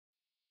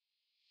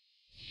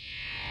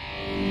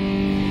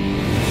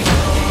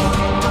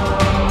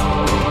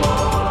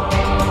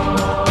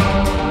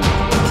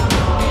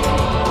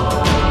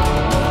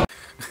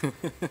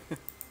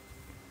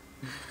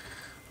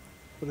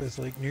was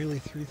like nearly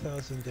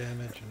 3,000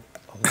 damage and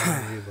a lot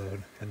of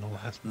reload, and the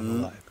last one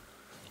alive.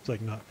 It's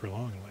like not for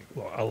long. I'm like,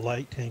 well, a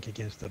light tank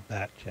against a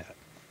bat chat.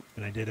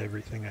 And I did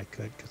everything I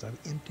could because I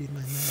emptied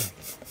my mag.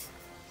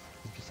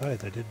 And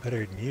besides, I did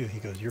better than you. He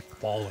goes, you're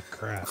full of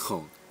crap.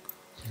 Oh.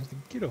 I was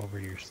like, get over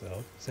yourself.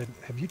 I said,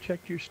 have you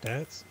checked your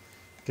stats?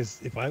 Because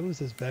if I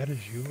was as bad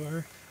as you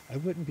are, I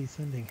wouldn't be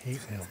sending hate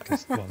mail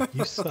because, well,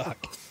 you suck.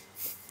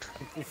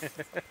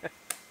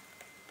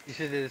 You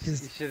should have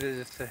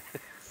just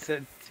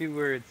said 2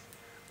 words.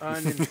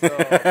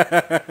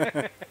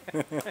 Uninstall.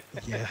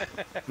 Yeah.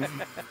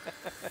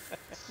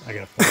 I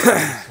gotta find it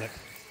in a sec.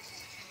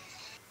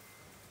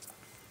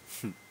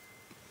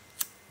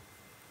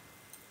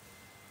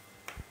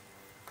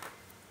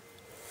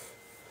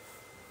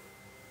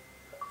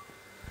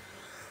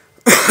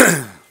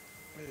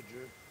 Hey,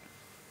 Drew.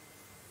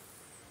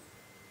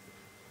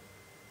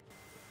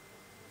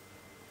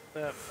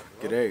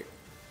 G'day.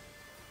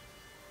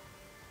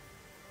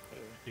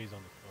 He's on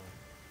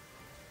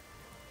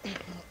the phone.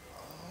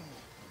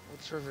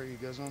 What server are you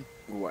guys on?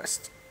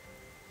 West.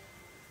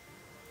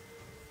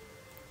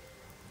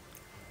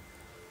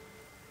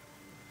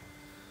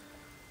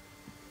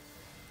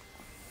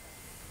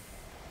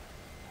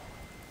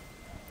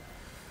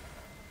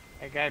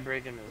 That guy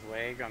breaking his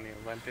leg on the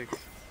Olympics.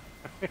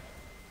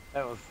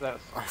 that was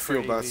I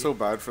feel crazy. so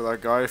bad for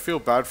that guy. I feel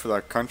bad for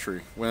that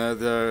country. When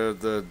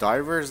the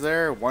divers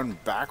there, one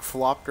back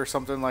flopped or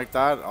something like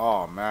that.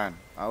 Oh man,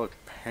 that looked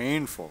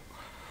painful.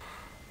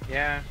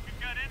 Yeah.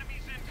 We've got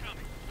enemies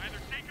incoming. Either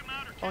take them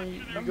out or Oh, capture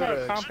you them.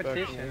 gotta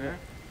competition, expect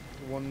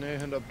huh? when they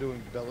end up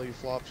doing belly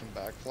flops and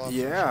back flops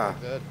Yeah. and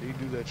shit like that, they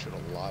do that shit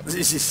a lot.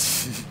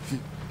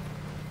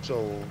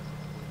 So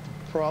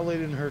probably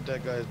didn't hurt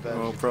that guy as bad.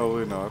 Well, as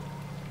probably not.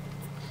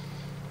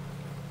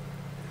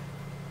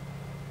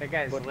 That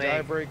guy's But leg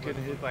guy breaking looked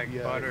hit like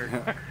yeah,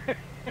 butter.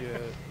 Yeah,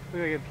 Looked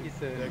like a piece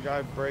of. that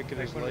guy breaking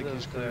like his one of leg,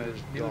 his those, career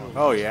is noodles. gone.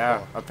 Oh yeah.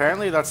 Fuck.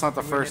 Apparently that's not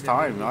the We first had to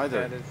time use either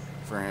that as-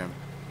 for him.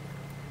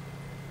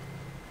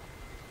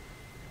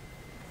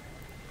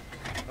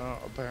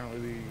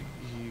 Apparently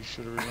he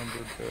should have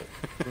remembered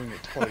that doing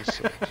it twice.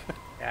 So.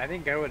 Yeah, I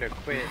think I would have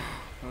quit.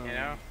 You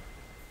know,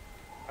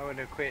 I would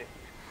have quit.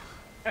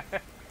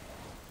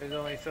 There's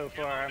only so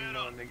far I'm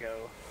willing to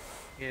go.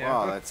 You know,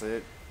 Wow, that's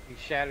it. you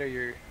shatter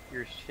your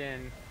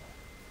shin.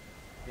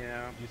 You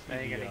know, Did you see that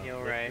ain't gonna heal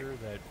right. lifter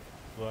that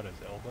blew out his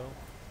elbow?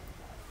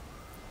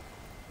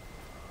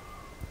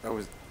 That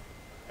was.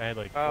 I had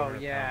like Oh,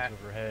 400 yeah. pounds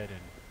overhead, and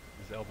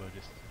his elbow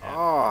just. snapped.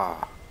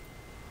 Ah.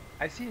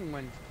 I seen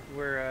one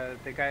where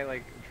the guy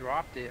like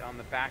dropped it on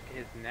the back of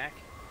his neck,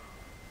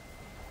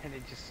 and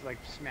it just like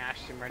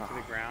smashed him right to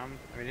the ground.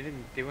 I mean, it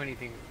didn't do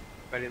anything,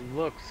 but it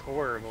looks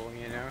horrible,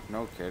 you know.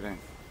 No kidding.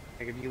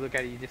 Like if you look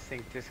at it, you just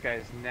think this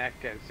guy's neck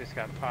has just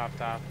got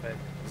popped off. But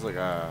It's like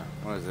a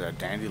what is it? A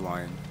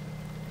dandelion.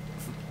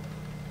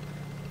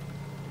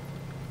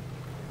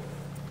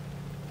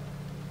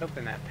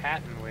 hoping that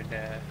Patton would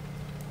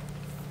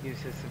use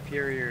his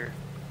superior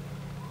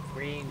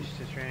range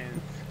to try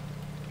and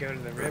go to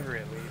the river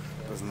at least.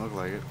 So. Doesn't look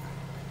like it.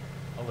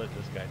 I'll let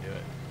this guy do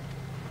it.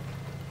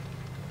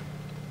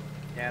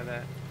 Yeah,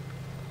 the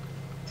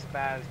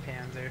Spaz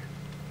Panzer.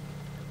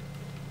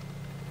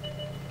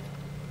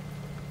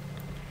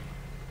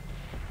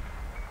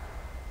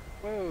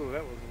 Whoa,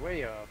 that was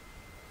way off.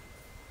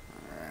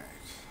 Alright.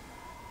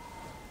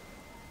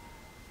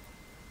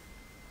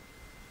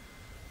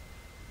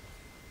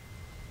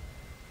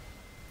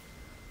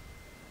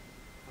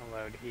 I'll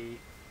load heat.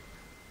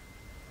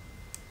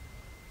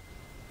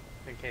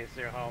 In case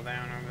they're hauled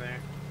down over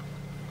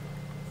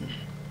there.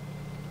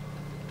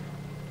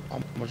 How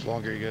much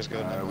longer you guys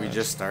got? in that We match?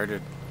 just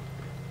started.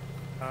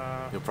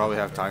 Uh, You'll probably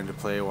have time to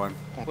play one.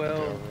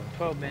 Oh,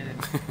 12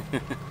 minutes.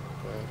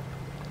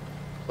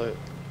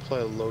 Play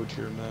a low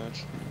tier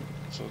match,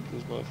 so it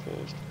goes by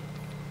fast.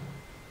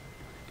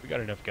 If we got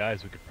enough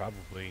guys, we could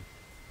probably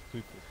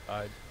sweep this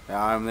side.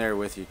 Yeah, I'm there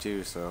with you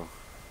too, so.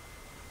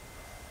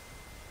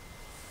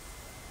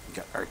 You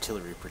got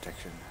artillery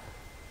protection.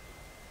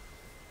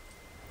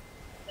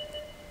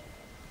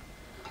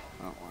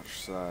 Oh, watch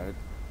side.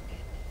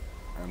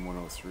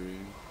 M103.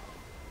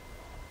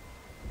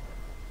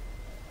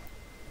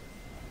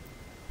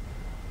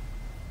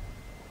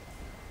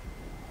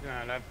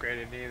 Not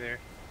upgraded either.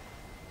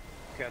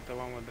 Got the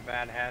one with the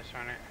bad hash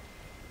on it.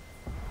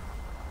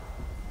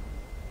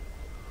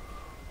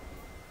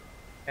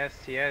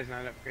 STI is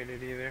not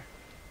upgraded either.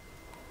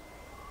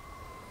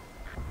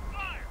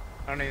 I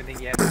don't even think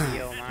he has a DL9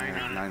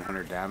 Yeah, on it.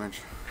 900 damage.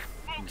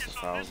 Almost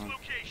Focus on this 1,000.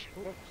 location.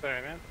 Oops,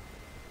 sorry man.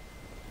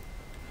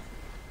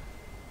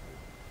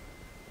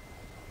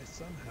 I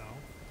somehow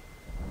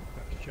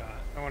got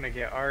shot I want to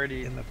get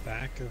already. in the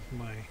back of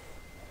my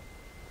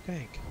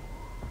tank.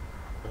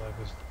 Well, I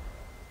was.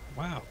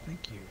 Wow,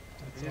 thank you.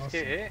 That's You just awesome.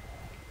 get hit?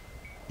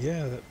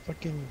 Yeah, that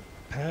fucking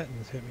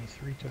Patton's hit me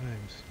 3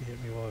 times. He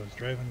hit me while I was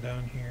driving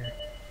down here,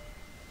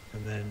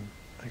 and then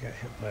I got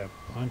hit by a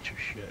bunch of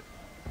shit.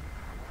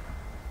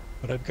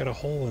 But I've got a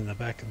hole in the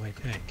back of my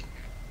tank,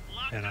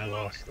 and I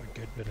lost a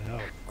good bit of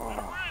health.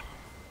 Oh.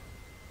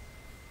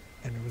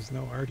 And there was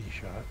no arty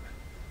shot.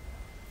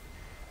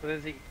 So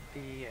there's the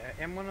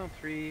M103.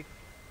 There's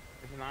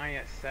an eye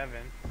at 7.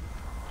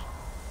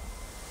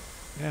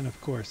 And of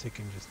course, it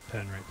can just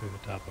pen right through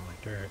the top of my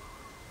turret.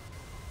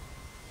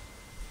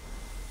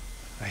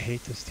 I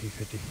hate this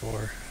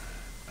T-54.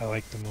 I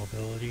like the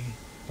mobility,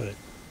 but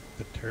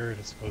the turret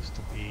is supposed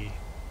to be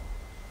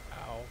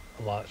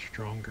a lot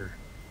stronger.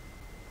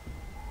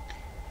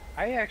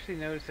 I actually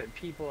noticed that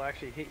people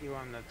actually hit you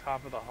on the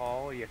top of the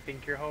hull. You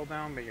think you're hull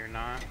down, but you're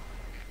not.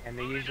 And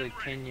they usually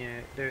pin you.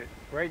 They're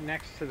right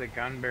next to the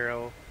gun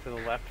barrel to the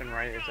left and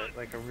right is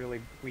like a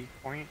really weak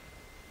point.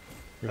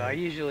 So Right.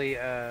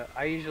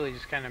 I usually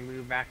just kind of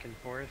move back and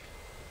forth.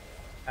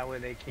 That way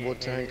they can't. What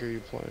hit tank it. are you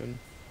playing?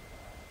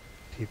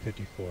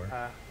 T-54.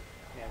 Yeah,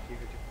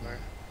 T-54.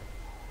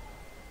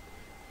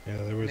 Yeah,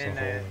 there was a then,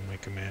 hole in my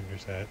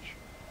commander's hatch.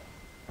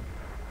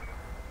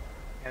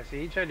 Yeah,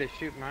 see, he tried to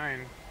shoot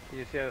mine.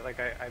 You see, how, like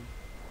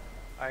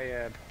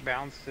I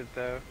bounced it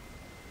though.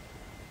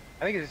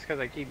 I think it's just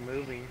because I keep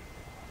moving.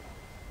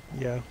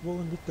 Yeah, well,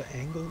 and with the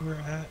angle we're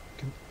at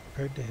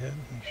compared to him,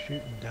 he's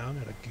shooting down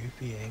at a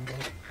goofy angle,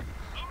 Load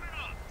it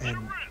up. Let and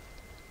her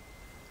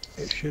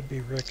rip. it should be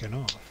wrecking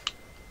off.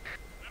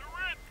 Let her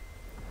rip.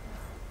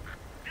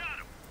 Got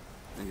him.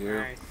 Thank you.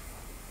 Nice.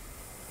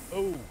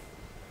 Oh!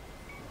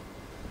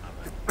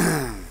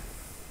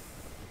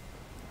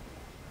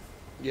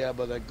 Yeah,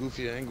 but that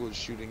goofy angle it's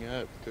shooting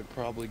at could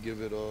probably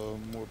give it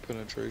more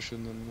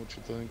penetration than what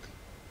you think.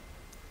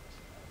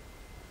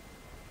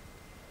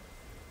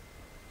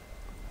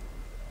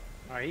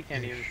 Oh, he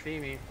can't even see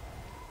me.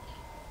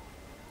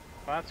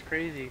 Well, that's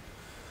crazy.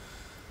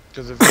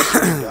 Because if he's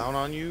shooting down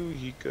on you,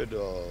 he could,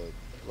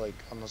 like,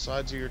 on the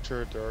sides of your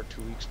turret there are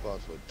 2 weak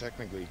spots, but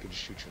technically he could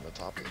shoot you in the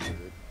top of the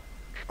turret.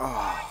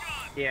 Oh,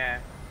 Yeah.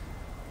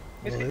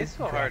 It's, Well, it's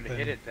so hard to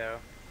hit dropping- it though.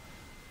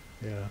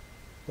 Yeah,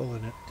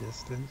 pulling it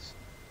distance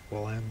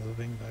while I'm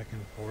moving back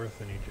and forth,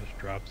 and he just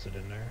drops it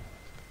in there.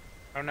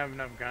 I don't have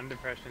enough gun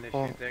depression to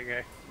Oh. shoot that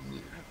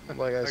guy.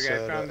 Like I Okay,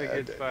 said, I found a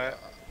good spot.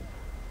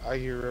 I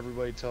hear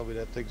everybody tell me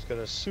that thing's got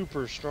a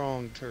super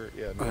strong turret.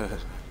 Yeah, no, it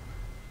doesn't.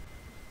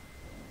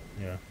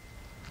 Yeah,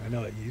 I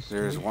know it used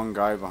there's to. one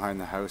guy behind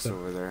the house But-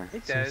 over there.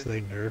 It Since does.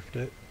 they nerfed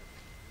it.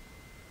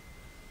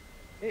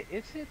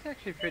 It's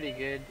actually pretty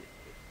good.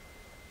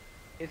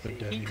 It's The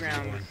heat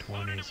rounds.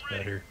 W120 is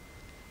better.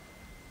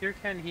 Tier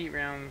 10 heat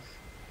rounds,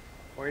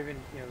 or even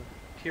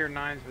tier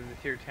 9s with the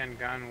tier 10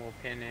 gun will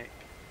pin it.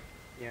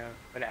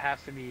 But it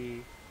has to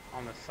be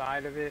on the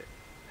side of it,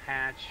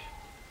 hatch.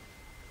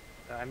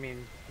 I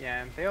mean,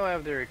 yeah, they all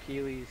have their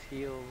Achilles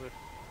heels.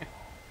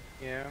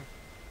 Mm-hmm.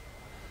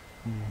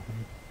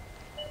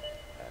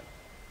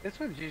 This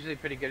one's usually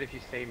pretty good if you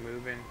stay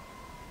moving.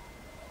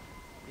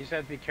 You just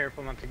have to be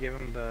careful not to give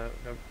them the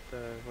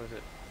what is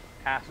it,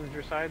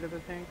 passenger side of the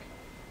tank.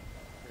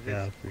 'Cause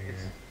Yeah, it's- for your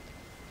it's-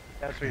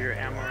 that's where your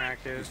ammo ammo rack.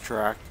 rack is. He's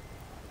tracked.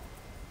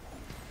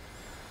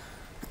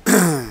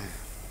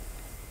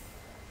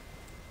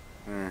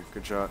 There,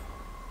 good shot.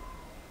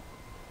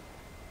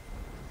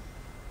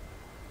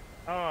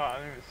 Oh, I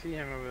didn't even see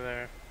him over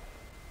there.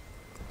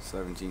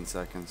 17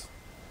 seconds.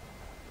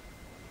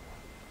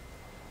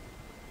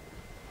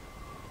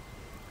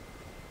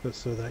 But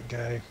so that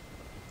guy,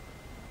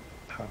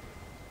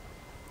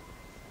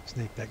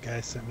 Snake, that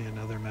guy sent me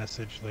another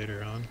message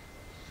later on,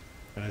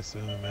 and I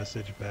sent him a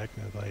message back,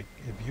 and I was like,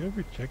 have you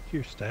ever checked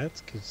your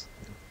stats? Because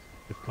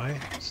if my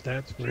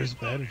stats were as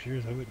bad as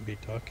yours, I wouldn't be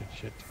talking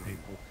shit to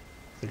people.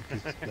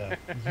 Like,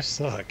 you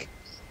suck.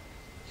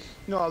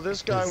 No,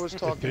 this guy His was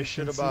talking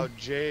shit efficiency?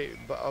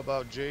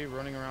 about Jay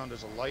running around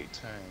as a light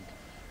tank,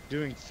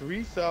 doing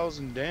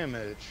 3,000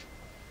 damage,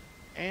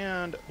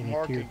 and In a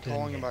marking tier 10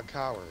 calling him a game.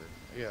 coward.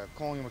 Yeah,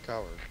 calling him a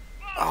coward.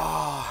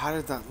 Oh, how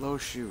did that low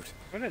shoot?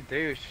 What a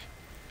douche.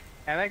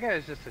 And that guy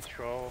is just a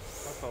troll.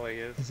 That's all he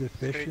is. His Straight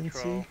efficiency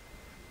troll.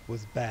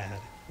 was bad.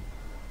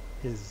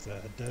 His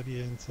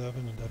WN7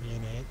 and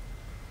WN8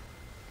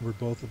 were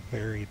both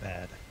very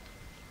bad.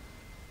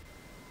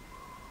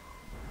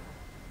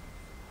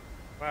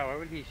 Wow, why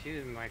would he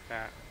shoot him like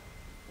that?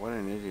 What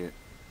an idiot.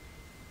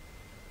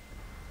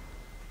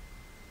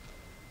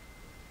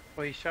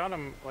 Well, he shot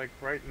him like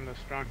right in the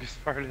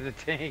strongest part of the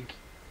tank.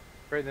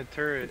 Right in the Good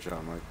turret.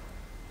 job, Mike.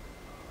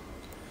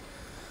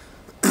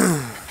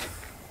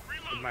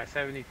 With my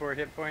 74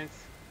 hit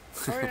points.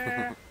 Oh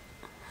yeah!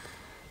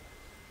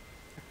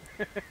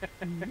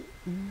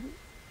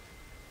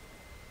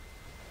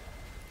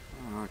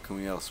 What can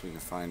we else we can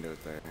find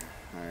out there?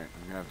 Alright,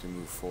 I'm gonna have to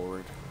move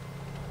forward.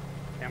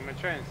 Yeah, I'm gonna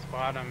try and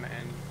spot him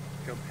and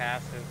go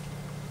passive.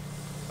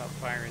 Stop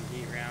firing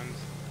heat rounds.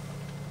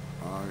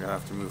 Oh, I'm gonna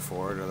have to move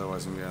forward,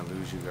 otherwise I'm gonna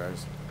lose you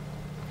guys.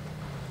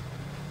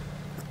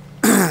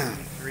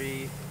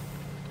 3.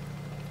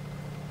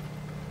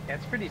 Yeah,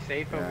 it's pretty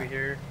safe over Yeah.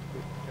 here.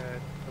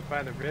 Up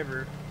by the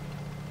river.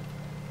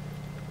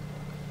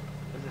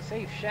 There's a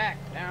safe shack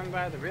down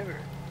by the river.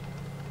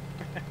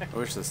 I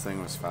wish this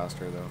thing was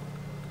faster though.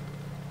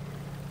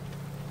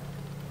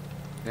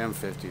 The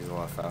M50 is a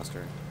lot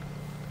faster.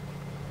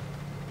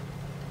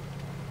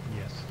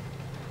 Yes,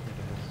 it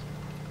is.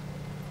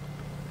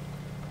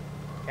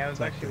 Yeah, I was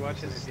actually Something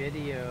watching a is-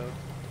 video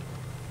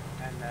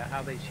and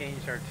how they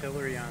changed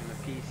artillery on the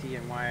PC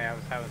and why I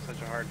was having such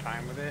a hard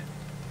time with it.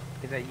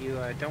 Is that you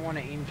don't want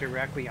to aim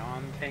directly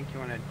on the tank, you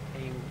want to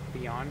aim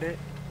beyond it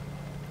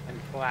and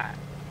flat.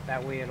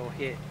 That way it'll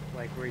hit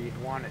like where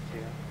you'd want it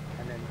to.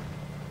 And then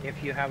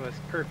if you have a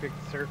perfect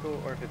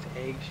circle or if it's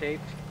egg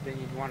shaped, then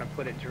you'd want to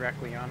put it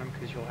directly on them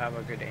because you'll have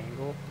a good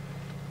angle.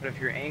 But if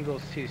your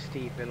angle's too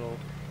steep, it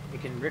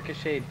can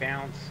ricochet,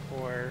 bounce,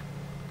 or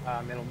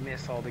it'll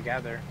miss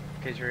altogether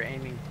because you're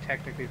aiming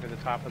technically for the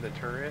top of the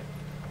turret.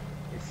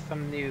 It's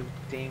some new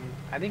thing.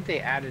 I think they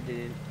added it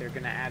in, they're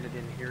gonna add it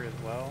in here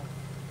as well.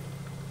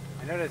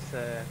 I notice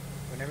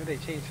whenever they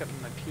change something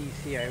on the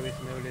PC, I always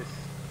notice.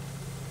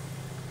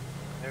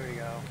 There we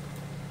go.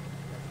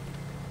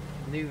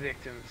 New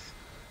victims.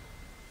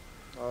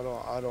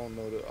 I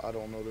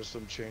don't notice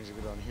them changing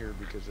it on here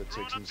because it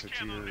takes them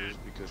 6 years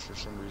because for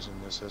some reason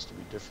this has to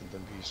be different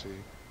than PC.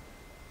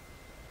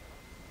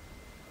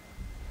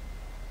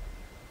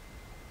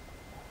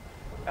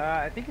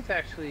 I think it's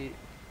actually,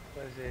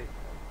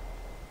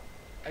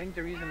 I think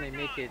the reason they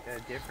make it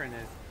different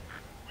is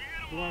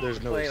who wants There's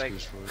to no play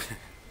excuse like, for it.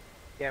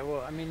 yeah,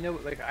 well, I mean, no,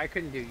 like I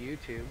couldn't do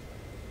YouTube,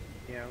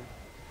 you know,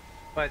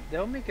 but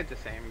they'll make it the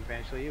same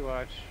eventually. You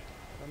watch,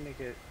 they'll make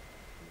it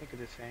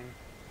the same.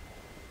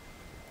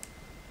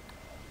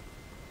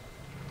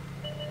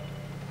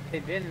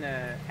 They've been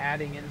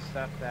adding in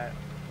stuff that,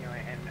 you know,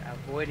 and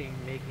avoiding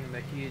making the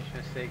huge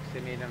mistakes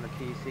they made on the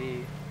PC.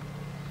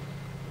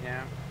 You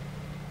know?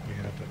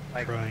 Yeah, but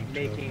Like trying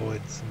making- to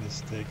avoid some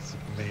mistakes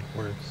that made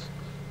worse.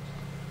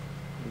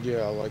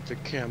 Yeah, like the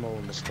camo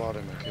and the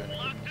spotting mechanic.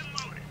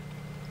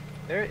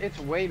 It's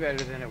way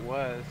better than it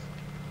was.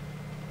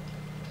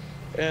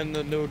 And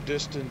the no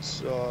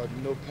distance,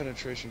 no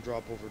penetration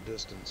drop over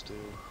distance too.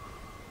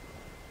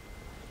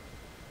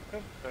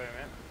 Oh, sorry,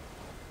 man.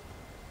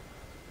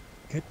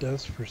 It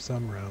does for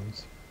some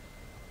rounds.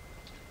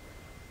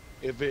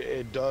 If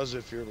it does,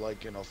 if you're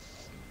like in a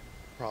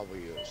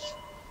probably a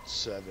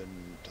 7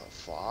 to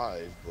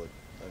 5, but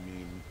I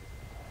mean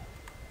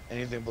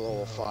anything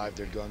below a 5,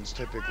 their guns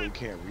typically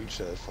can't reach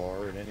that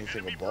far, and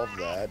anything above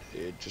that,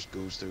 it just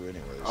goes through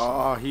anyways.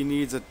 Oh, he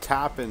needs a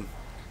tapping.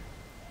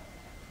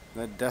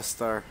 That Death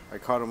Star. I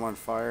caught him on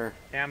fire.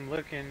 Yeah, I'm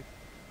looking.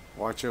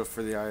 Watch out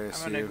for the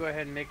ISU. I'm gonna go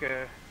ahead and make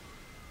a.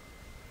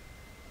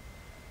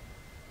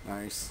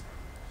 Nice.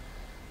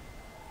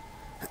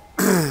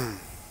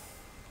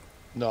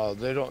 No,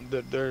 they don't.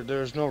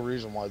 There's no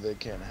reason why they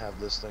can't have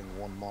this thing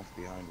 1 month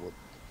behind what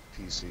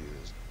PC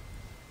is.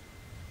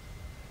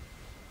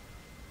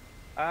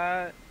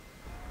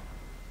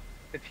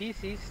 The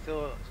PC's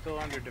still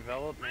under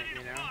development,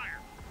 you know.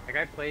 Like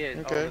I play it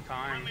all Okay. the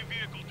time. Friendly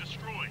vehicle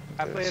destroyed.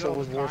 I play it so all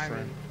was the time, Warframe.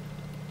 and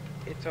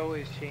it's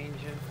always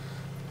changing.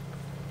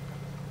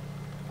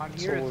 On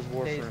So here was it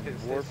stays Warframe.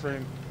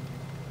 consistent.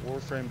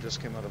 Warframe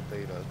just came out of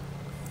beta.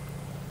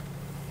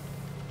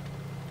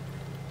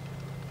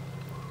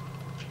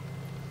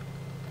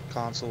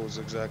 Console is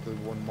exactly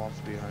 1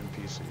 month behind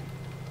PC.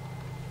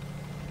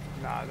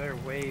 Nah, they're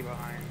way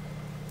behind.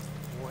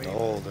 Way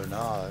No, they're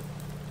not.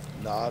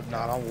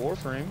 Not on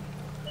Warframe.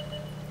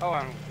 Oh,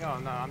 I'm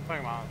talking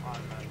about on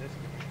this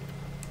game.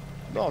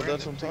 No, We're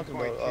that's in what I'm the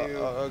talking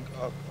about.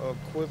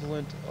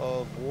 Equivalent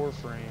of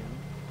Warframe.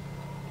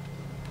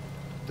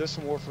 This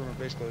and Warframe are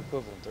basically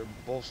equivalent. They're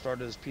both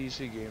started as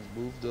PC games,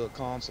 moved to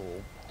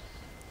console,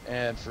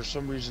 and for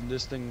some reason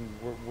this thing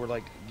we're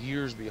like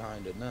years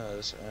behind in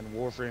this, and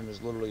Warframe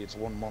is literally it's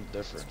 1 month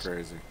difference. It's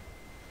crazy.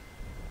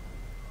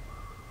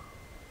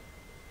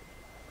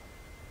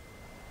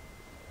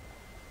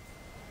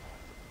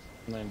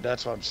 And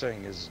that's what I'm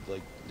saying is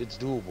like it's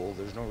doable.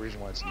 There's no reason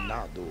why it's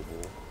not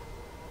doable.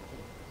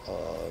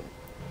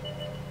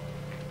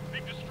 They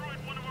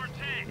destroyed one of our I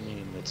tanks.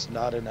 mean, it's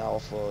not in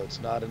alpha,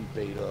 it's not in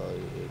beta,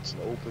 it's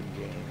an open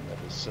game that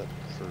is set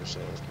for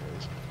sales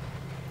price.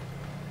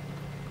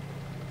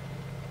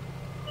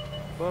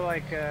 Well,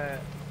 like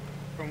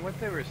from what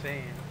they were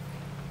saying,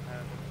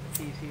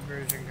 the PC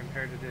version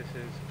compared to this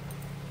is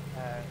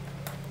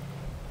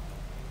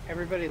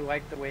everybody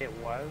liked the way it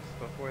was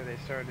before they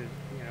started,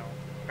 you know,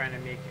 trying to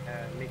make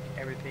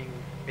everything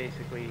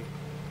basically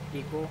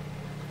equal.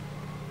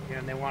 You know,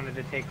 and they wanted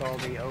to take all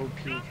the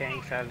OP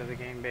tanks out of the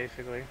game,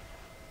 basically.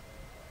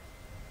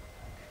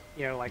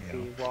 You know, like the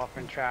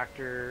Wolfen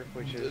tractor,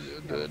 which is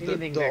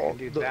anything that can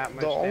do that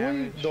much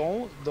damage. The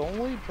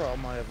only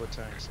problem I have with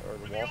tanks are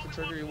the Wolfen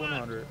Trigger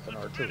E100 and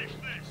artillery.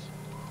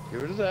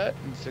 Get rid of that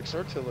and fix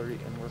artillery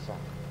and we're fine.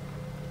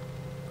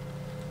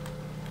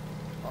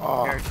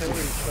 Oh, The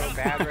artillery's so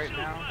bad right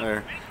now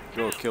there.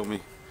 Go kill me.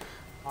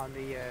 on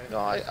the No,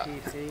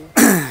 PC.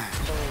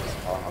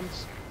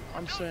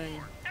 I'm saying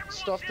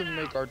stuff to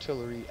make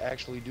artillery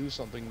actually do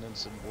something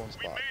that's in one We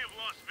spot. may have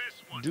lost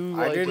this one. Do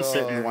I like, didn't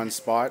sit in one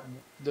spot.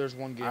 There's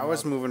one game. I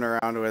was out- moving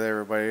around with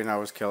everybody and I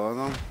was killing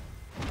them.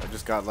 I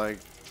just got like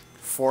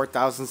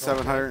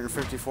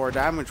 4,754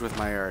 damage with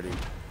my arty.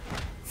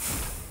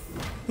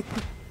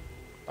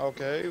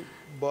 Okay,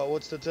 but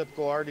what's the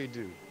typical arty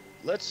do?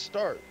 let's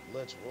start.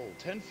 Let's roll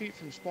 10 feet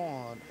from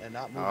spawn and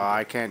not move.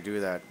 I can't do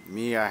that.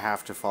 Me, I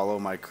have to follow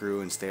my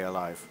crew and stay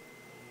alive.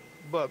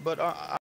 But